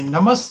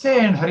Namaste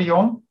and Hari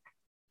Om.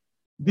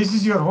 This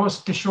is your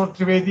host Kishore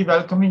Trivedi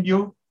welcoming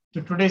you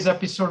to today's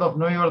episode of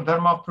Know Your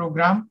Dharma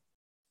program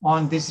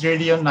on this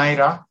radio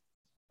Naira.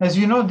 As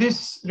you know,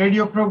 this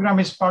radio program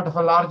is part of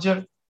a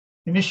larger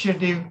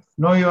initiative,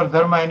 Know Your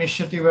Dharma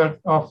initiative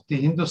of the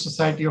Hindu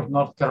Society of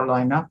North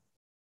Carolina.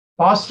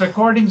 Past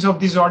recordings of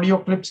these audio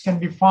clips can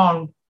be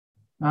found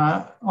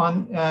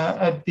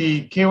at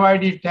the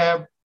KYD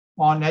tab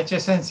on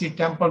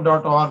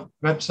hsnctemple.org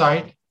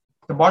website.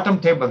 The bottom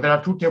table, there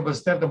are two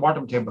tables there, the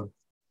bottom table.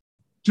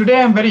 Today,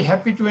 I'm very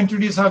happy to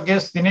introduce our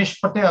guest, Dinesh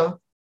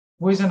Patel,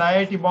 who is an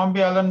IIT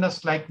Bombay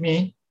alumnus like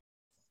me.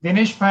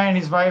 Dinesh Bhai and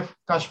his wife,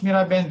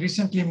 Kashmira Ben,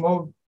 recently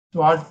moved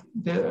to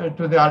the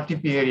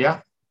RTP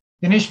area.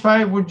 Dinesh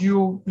Bhai, would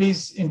you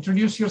please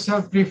introduce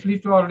yourself briefly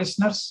to our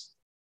listeners?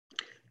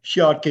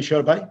 Sure,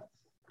 Kishore Bhai.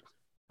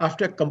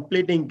 After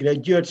completing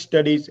graduate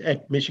studies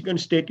at Michigan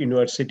State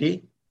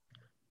University,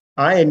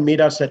 I and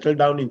Meera settled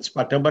down in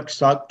Spartanburg,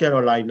 South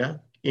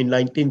Carolina in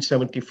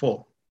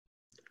 1974.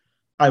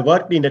 I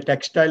worked in a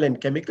textile and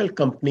chemical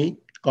company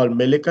called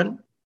Milliken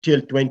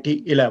till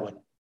 2011.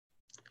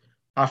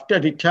 After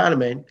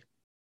retirement,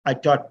 I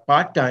taught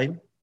part-time,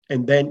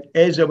 and then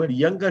as our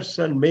younger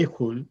son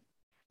Mehul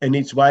and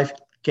his wife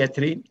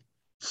Catherine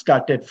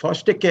started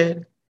foster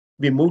care,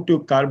 we moved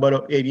to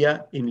Scarborough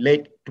area in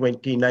late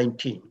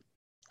 2019.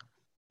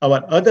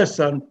 Our other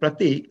son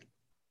Pratik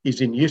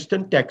is in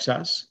Houston,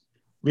 Texas,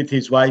 with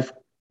his wife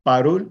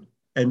Parul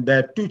and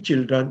their two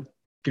children,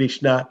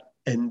 Krishna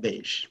and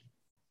Desh.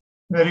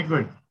 Very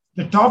good.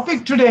 The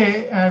topic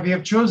today we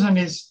have chosen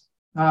is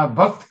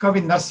Bhakt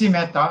Kavi Narsi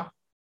Mehta,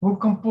 who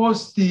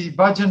composed the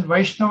bhajan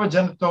Vaishnava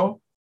Janato,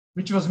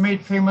 which was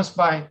made famous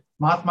by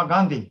Mahatma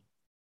Gandhi.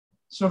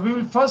 So we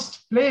will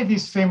first play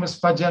this famous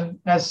bhajan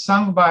as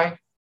sung by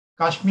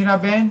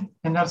Kashmira Ben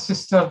and her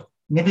sister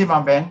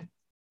Nilima Ben.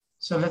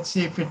 So let's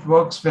see if it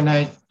works when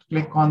I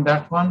click on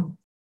that one.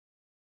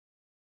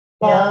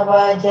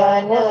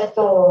 Navjan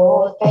तो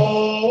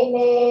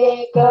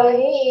तेने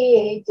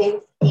कही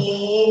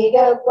तीर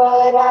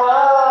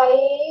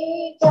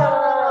पराई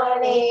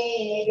जाने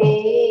रे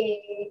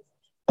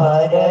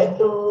पर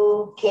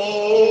दुखे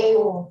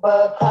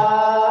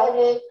उपकार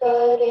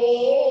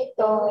करे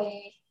तो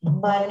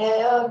मन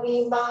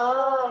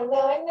अभिमान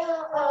न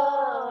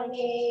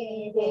आने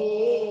रे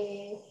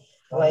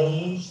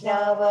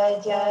वैष्णव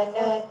जन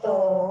तो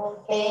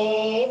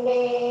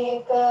तेने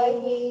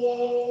कहिए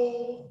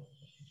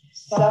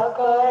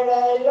सकल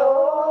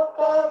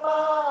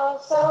लोकमा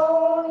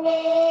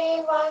सौने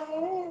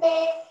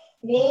वंदे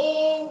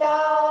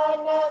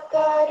निदान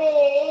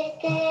करे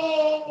के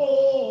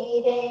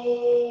नीरे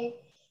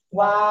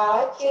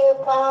वाच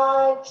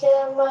पाच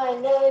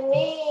मन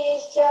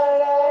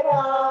निश्चल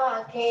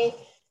राखे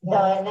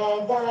धन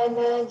धन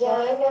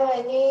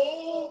जननी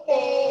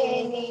ते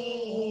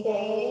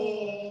नीरे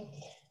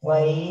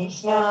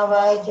वैष्णव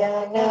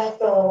जन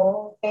तो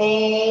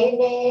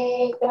तेने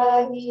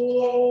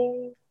कहिए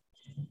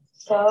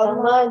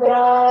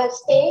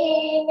समद्रष्टि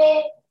ने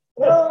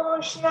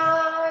तृष्णा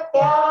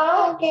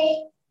त्यागी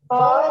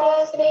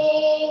और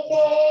श्री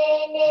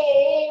देने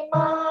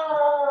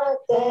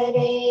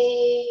मातरे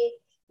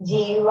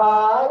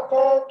जीवात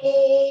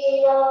की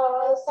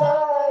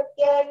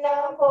सत्य न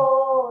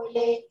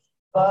बोले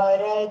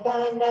पर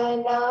धन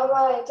नव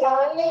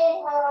चले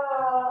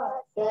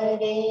हाथ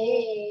रे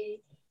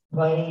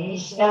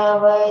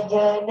वैष्णव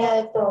जन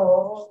तो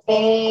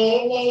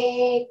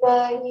तेने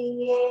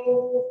कहिए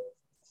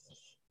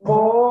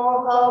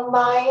मोह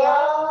माया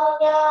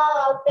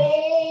व्यापे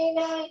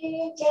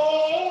नहीं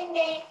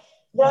जेने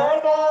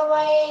दृढ़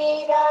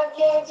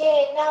वैराग्य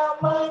जेना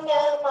मन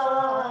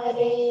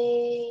मारे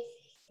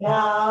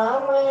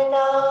राम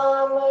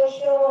नाम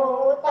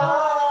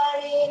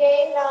श्रुतारी रे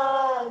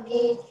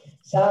लागी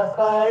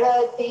सकल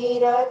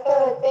तीरथ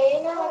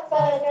तेना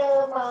तन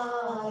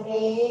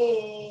मारे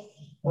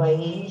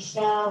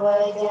वैष्णव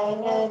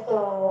जन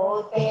तो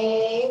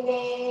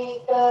तेने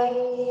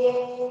कहिए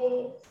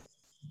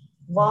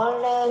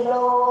वण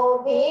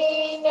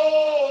लोभी ने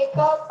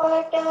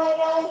कपट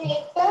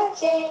रहित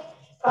छे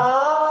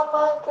काम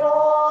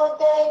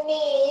क्रोध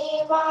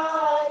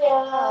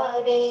निवार्या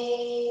रे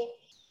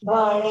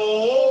भणे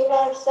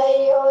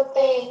नरसयो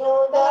तेनु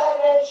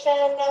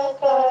दर्शन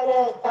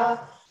करता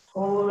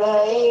कुळ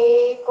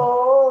एको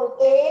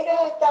तेर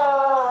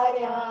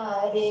तार्या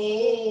रे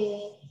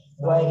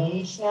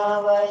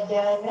वैष्णव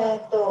जन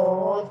तो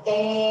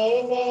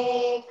तेने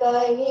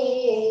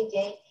कहिए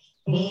जे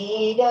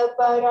पीर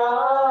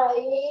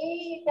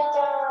पराई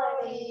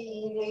जाने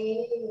रे.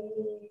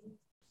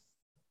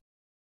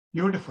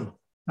 Beautiful.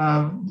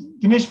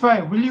 Dinesh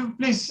Bhai, will you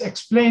please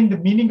explain the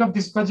meaning of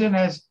this bhajan,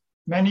 as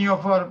many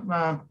of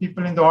our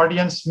people in the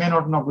audience may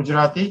not know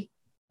Gujarati,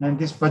 and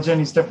this bhajan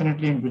is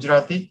definitely in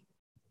Gujarati.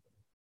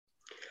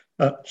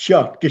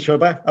 Sure, Kishore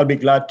Bhai, I'll be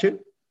glad to.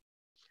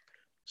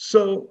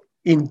 So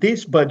in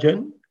this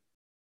bhajan,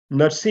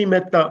 Narsi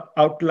Mehta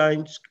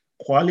outlines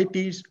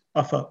qualities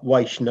of a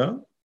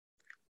Vaishnava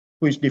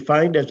who is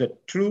defined as a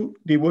true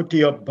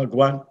devotee of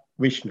Bhagwan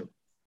Vishnu.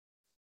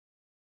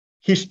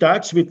 He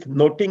starts with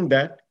noting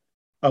that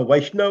a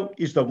Vaishnava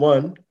is the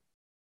one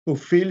who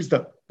feels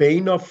the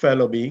pain of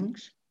fellow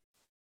beings,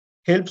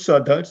 helps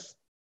others,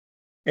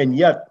 and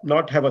yet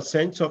not have a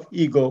sense of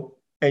ego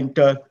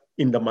enter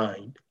in the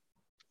mind.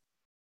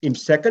 In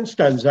second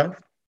stanza,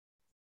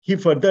 he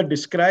further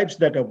describes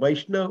that a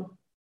Vaishnava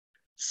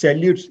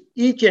salutes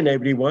each and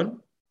every one,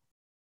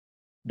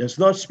 does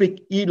not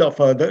speak ill of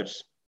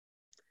others,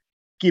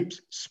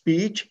 keeps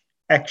speech,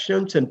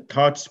 actions, and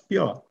thoughts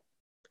pure.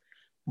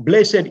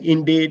 Blessed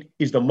indeed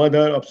is the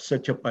mother of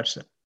such a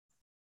person.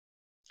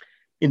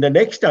 In the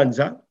next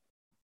stanza,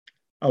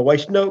 a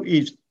Vaishnava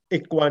is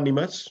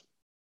equanimous,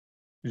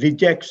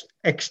 rejects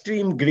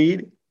extreme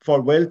greed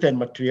for wealth and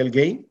material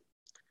gain,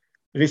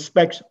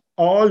 respects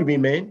all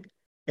women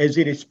as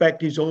he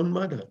respects his own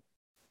mother.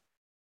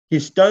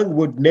 His tongue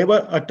would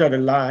never utter a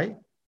lie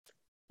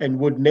and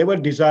would never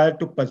desire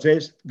to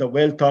possess the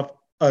wealth of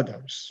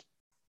others.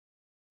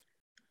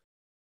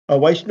 A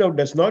Vaishnava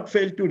does not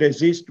fail to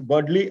resist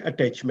worldly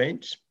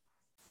attachments,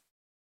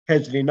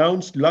 has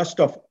renounced lust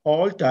of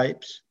all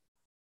types,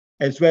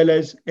 as well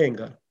as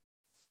anger.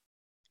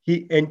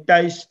 He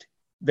enticed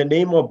the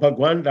name of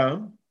Bhagwan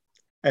Ram,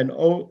 and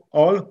all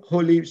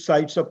holy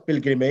sites of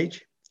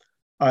pilgrimage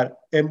are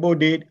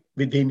embodied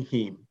within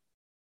him.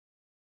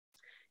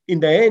 In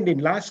the end, in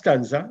last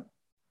stanza,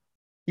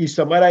 he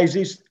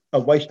summarizes a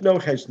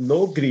Vaishnava has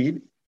no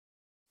greed,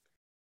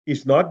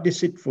 is not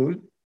deceitful,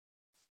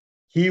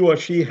 he or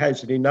she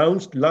has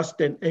renounced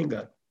lust and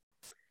anger.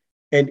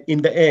 And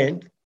in the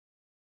end,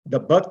 the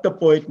Bhakta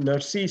poet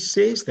Narsi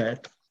says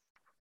that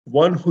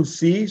one who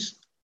sees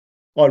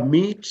or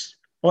meets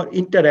or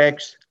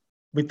interacts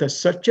with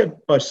such a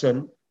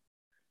person,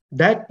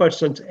 that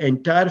person's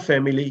entire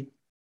family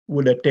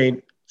would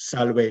attain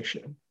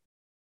salvation.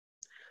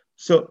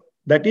 So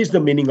that is the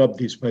meaning of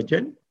this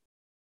bhajan.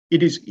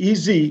 It is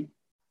easy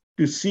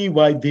to see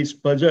why this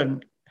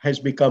bhajan has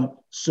become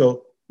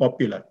so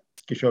popular.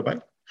 Kishore Bhai?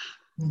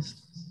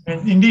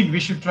 And indeed, we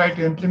should try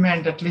to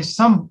implement at least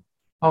some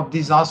of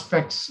these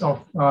aspects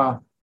of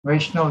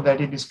Vaishnava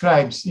that he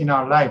describes in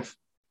our life.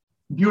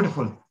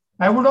 Beautiful.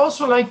 I would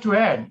also like to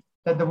add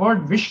that the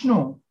word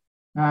Vishnu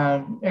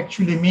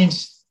actually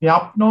means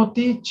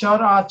Vyapnoti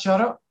Chara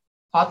Achara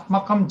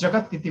Atmakam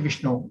Jagat iti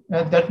Vishnu.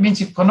 That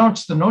means it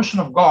connotes the notion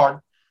of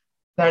God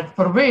that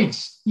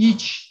pervades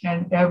each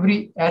and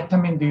every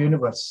atom in the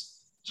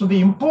universe. So the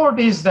import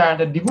is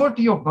that a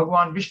devotee of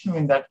Bhagavan Vishnu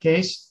in that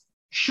case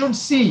should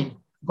see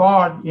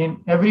God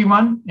in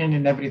everyone and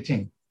in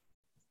everything.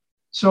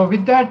 So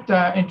with that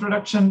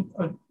introduction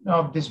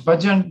of this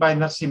bhajan by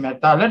Narsi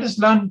Mehta, let us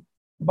learn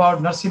about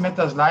Narsi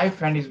Mehta's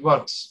life and his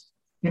works.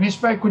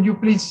 Dinesh Bhai, could you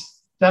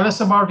please tell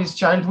us about his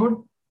childhood?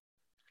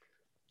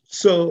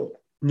 So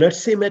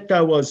Narsi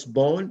Mehta was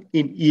born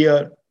in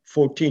year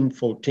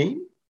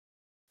 1414,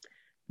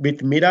 with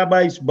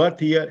Mirabai's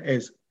birth year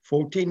as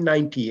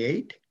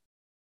 1498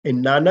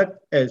 and Nanak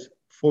as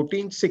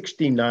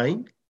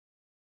 1469.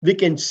 We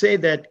can say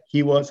that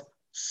he was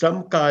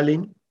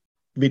samkalin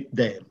with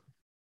them.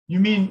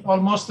 You mean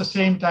almost the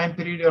same time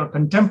period or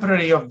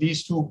contemporary of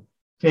these two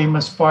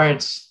famous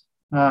poets,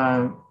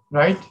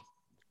 right?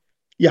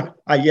 Yeah,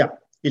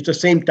 it's the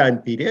same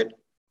time period.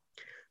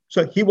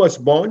 So he was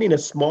born in a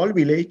small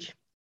village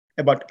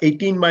about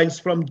 18 miles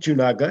from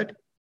Junagadh,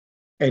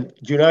 and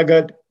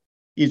Junagadh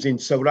is in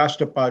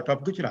Saurashtra part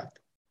of Gujarat.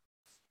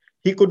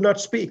 He could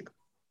not speak.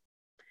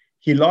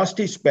 He lost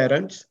his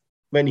parents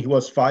when he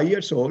was 5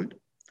 years old,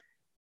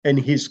 and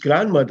his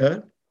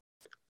grandmother,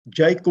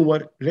 Jai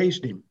Kumar,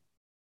 raised him.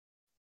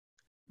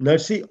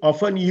 Narsi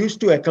often used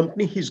to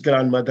accompany his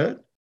grandmother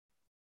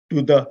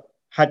to the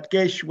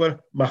Hatkeshwar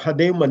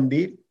Mahadev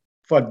Mandir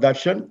for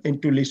darshan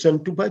and to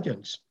listen to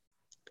bhajans.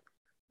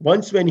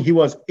 Once when he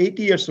was 8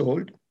 years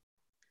old,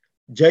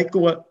 Jai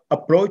Kumar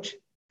approached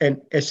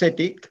an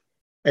ascetic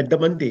at the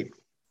mandir.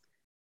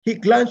 He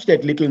glanced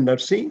at little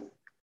Narsi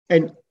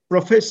and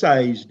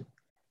prophesied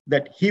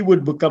that he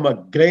would become a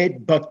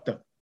great bhakta.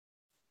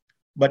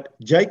 But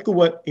Jai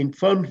Kumar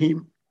informed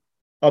him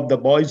of the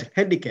boy's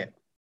handicap.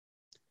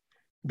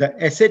 The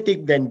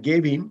ascetic then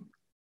gave him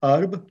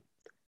herb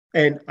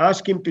and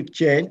asked him to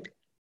chant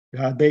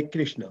Radhe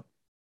Krishna.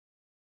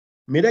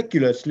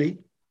 Miraculously,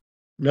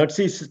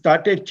 Narsi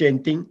started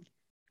chanting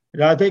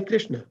Radhe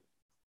Krishna,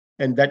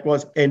 and that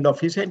was end of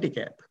his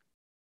handicap.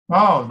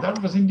 Wow,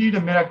 that was indeed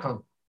a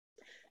miracle.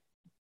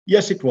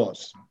 Yes, it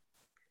was.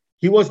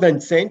 He was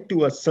then sent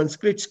to a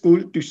Sanskrit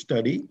school to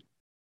study.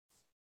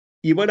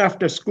 Even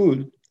after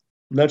school,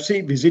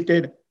 Narsi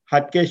visited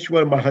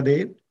Hatkeshwar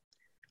Mahadev,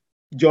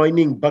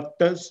 joining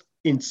bhaktas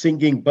in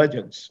singing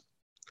bhajans.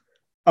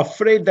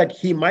 Afraid that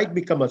he might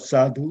become a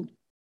sadhu,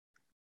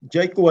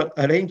 Jai Kumar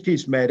arranged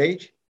his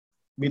marriage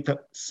with a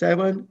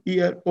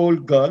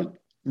 7-year-old girl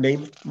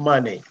named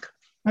Manek.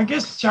 I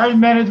guess child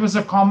marriage was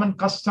a common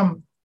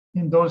custom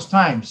in those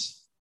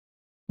times.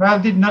 Well,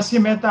 did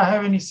Narsi Mehta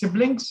have any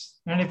siblings?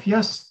 And if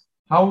yes,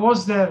 how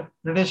was their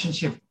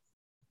relationship?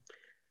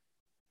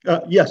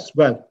 Yes,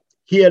 well,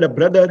 he had a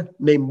brother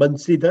named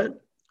Bansidhar,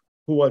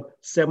 who was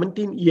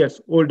 17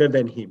 years older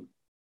than him.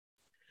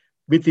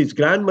 with his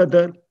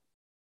grandmother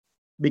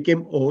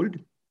became old,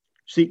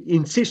 she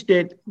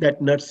insisted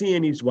that Narsi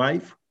and his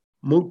wife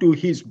move to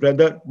his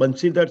brother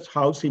Bansidhar's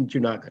house in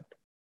Junagadh.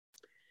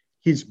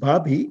 His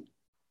bhabhi,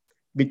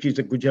 which is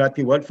a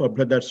Gujarati word for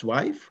brother's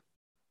wife,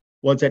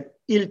 was an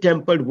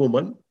ill-tempered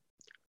woman,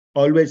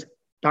 always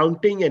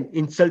taunting and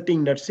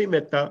insulting Narsi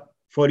Mehta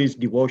for his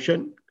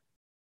devotion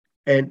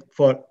and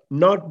for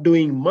not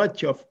doing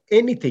much of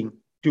anything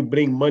to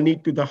bring money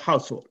to the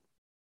household.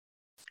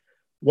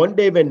 One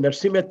day when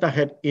Narsi Mehta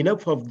had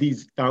enough of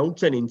these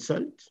taunts and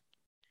insults,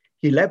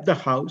 he left the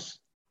house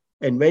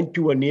and went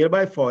to a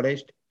nearby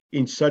forest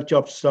in search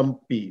of some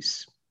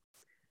peace.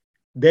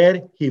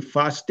 There he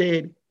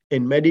fasted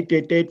and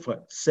meditated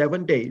for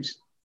 7 days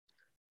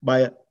by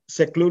a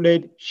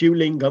secluded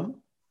Shivlingam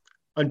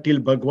until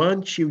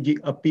Bhagwan Shivji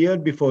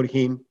appeared before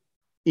him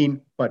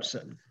in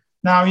person.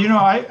 Now,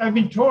 I've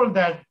been told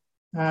that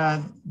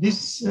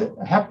this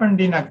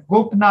happened in a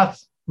Gopinath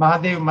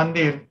Mahadev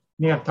Mandir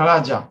near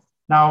Talaja.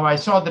 Now, I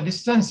saw the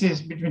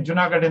distances between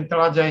Junagadh and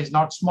Talaja is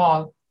not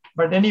small,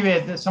 but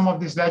anyway, some of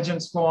these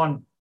legends go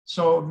on.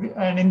 So,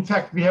 and in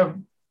fact, we have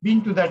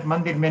been to that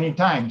mandir many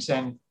times,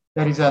 and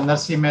there is a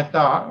Narsi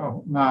Mehta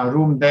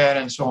room there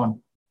and so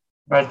on.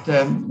 But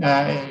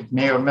it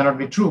may or may not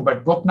be true,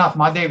 but Gopinath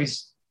Mahadev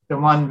is the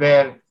one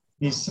where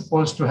he's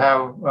supposed to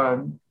have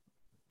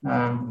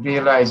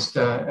realized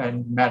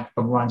and met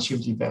Bhagwan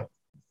Shivji there.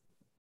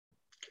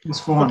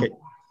 Please go on.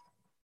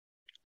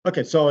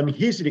 Okay, so on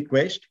his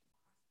request,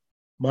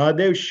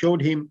 Mahadev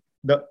showed him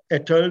the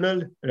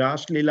eternal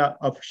Ras Leela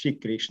of Shri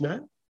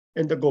Krishna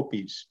and the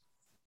gopis.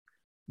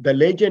 The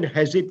legend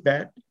has it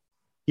that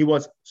he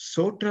was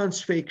so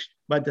transfixed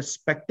by the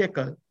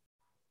spectacle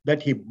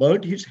that he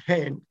burnt his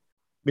hand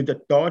with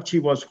the torch he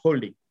was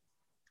holding.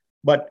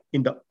 But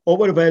in the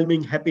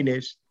overwhelming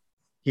happiness,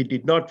 he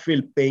did not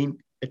feel pain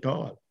at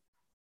all.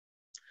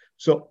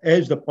 So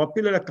as the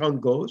popular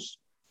account goes,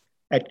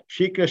 at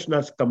Shri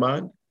Krishna's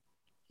command,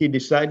 he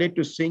decided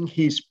to sing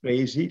his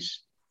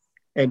praises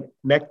and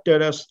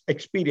nectarous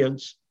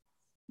experience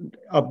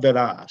of the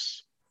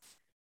Ras.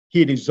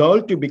 He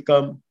resolved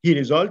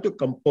to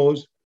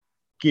compose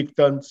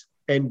kirtans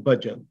and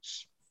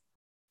bhajans.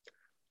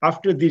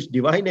 After this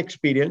divine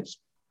experience,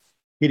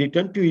 he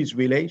returned to his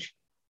village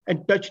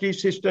and touched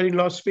his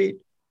sister-in-law's feet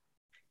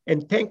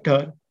and thanked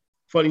her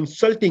for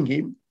insulting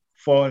him,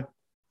 for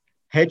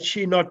had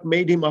she not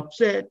made him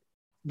upset,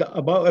 the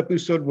above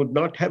episode would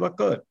not have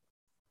occurred.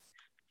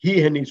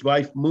 He and his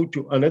wife moved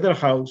to another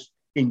house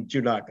in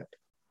Junagadh.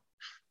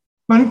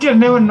 One can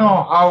never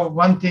know how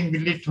one thing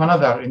will lead to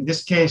another. In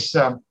this case,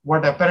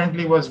 what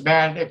apparently was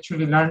bad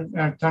actually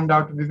turned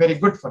out to be very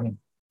good for him.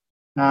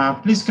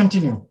 Please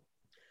continue.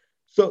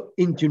 So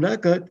in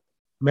Junagadh,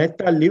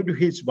 Mehta lived with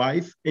his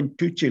wife and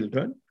 2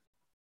 children,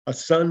 a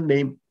son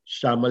named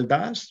Shamal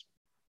Das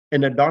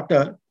and a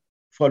daughter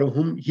for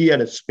whom he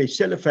had a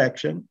special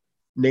affection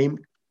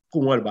named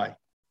Kumarbai.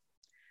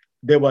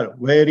 They were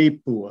very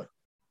poor.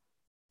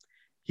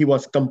 He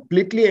was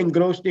completely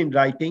engrossed in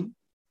writing,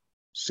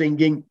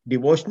 singing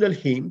devotional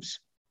hymns,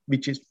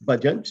 which is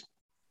bhajans,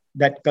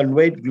 that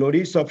conveyed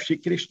glories of Shri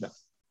Krishna.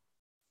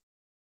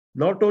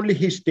 Not only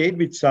he stayed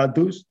with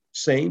sadhus,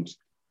 saints,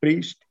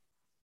 priests,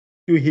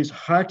 to his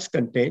heart's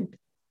content,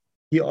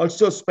 he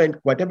also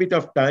spent quite a bit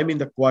of time in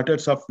the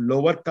quarters of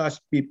lower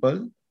caste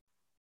people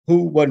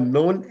who were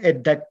known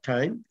at that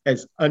time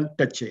as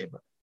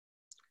untouchable.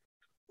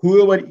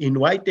 Whoever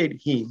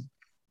invited him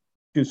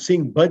to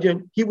sing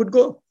bhajan, he would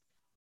go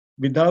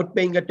without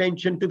paying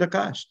attention to the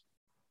caste.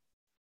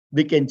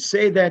 We can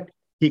say that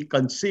he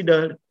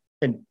considered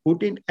and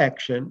put in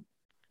action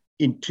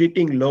in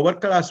treating lower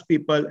class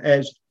people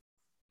as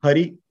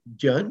Hari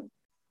Jan,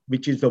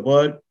 which is the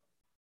word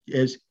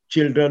as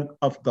children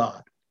of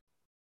God.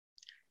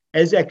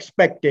 As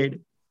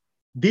expected,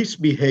 this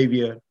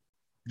behavior,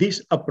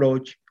 this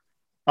approach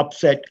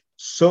upset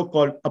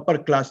so-called upper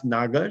class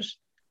Nagars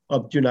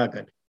of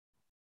Junagadh,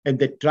 and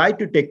they tried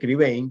to take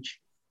revenge,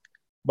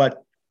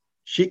 but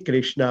Shri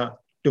Krishna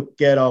took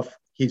care of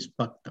his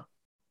bhakta.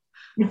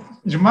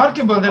 It's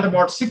remarkable that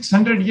about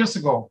 600 years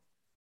ago,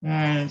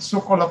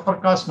 so-called upper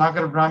caste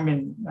Nagar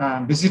Brahmin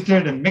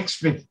visited and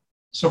mixed with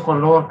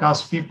so-called lower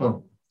caste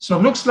people. So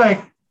it looks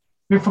like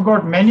we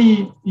forgot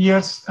many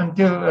years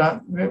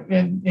until,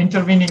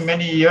 intervening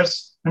many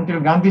years until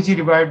Gandhiji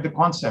revived the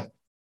concept.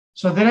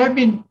 So there have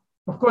been,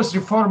 of course,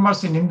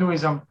 reformers in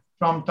Hinduism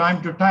from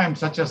time to time,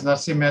 such as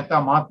Narsi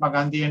Mehta, Mahatma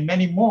Gandhi, and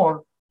many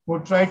more who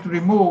tried to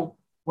remove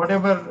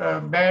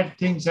whatever bad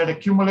things had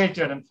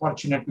accumulated,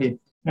 unfortunately.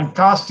 And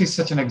caste is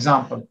such an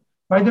example.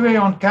 By the way,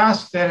 on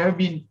caste, there have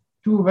been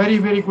 2 very,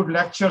 very good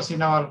lectures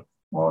in our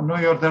Know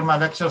Your Dharma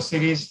lecture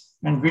series,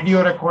 and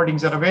video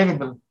recordings are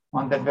available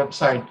on that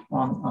website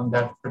on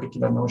that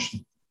particular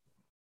notion.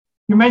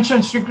 You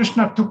mentioned Sri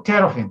Krishna took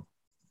care of him.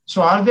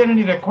 So are there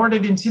any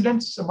recorded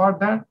incidents about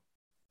that?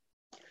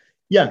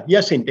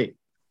 Yes, indeed.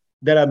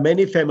 There are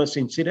many famous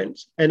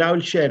incidents, and I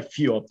will share a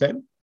few of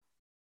them.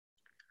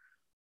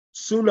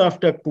 Soon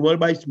after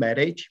Kumarbai's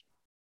marriage,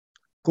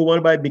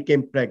 Kumarbai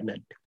became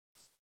pregnant.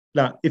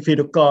 Now, if you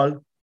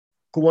recall,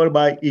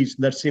 Kunwarbai is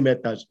Narsi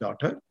Mehta's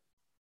daughter.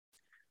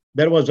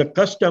 There was a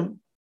custom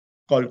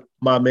called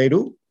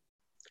Mameru,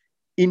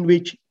 in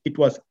which it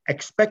was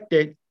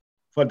expected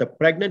for the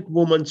pregnant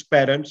woman's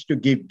parents to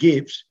give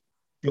gifts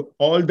to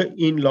all the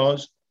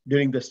in-laws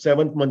during the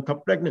 7th month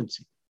of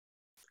pregnancy.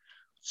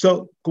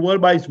 So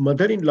Kunwarbai's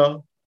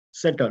mother-in-law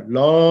sent a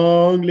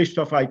long list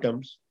of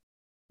items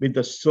with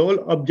the sole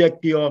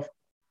objective of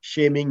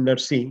shaming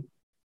Narsi,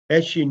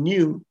 as she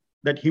knew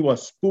that he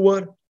was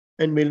poor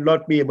and will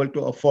not be able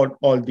to afford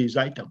all these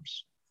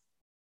items.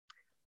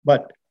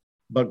 But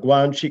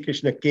Bhagwan Shri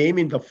Krishna came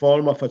in the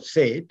form of a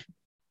Seth,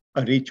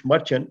 a rich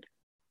merchant,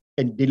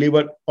 and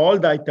delivered all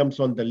the items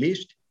on the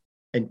list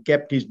and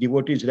kept his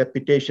devotee's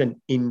reputation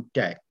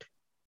intact.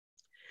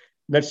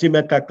 Narsi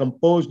Mehta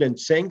composed and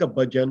sang a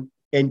bhajan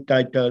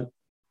entitled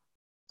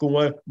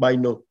Kunwarbai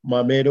no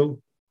Mameru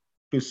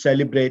to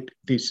celebrate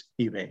this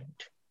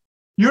event.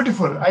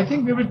 Beautiful. I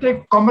think we will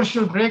take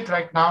commercial break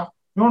right now.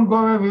 Don't go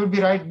away. We will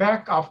be right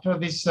back after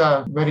this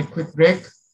very quick break.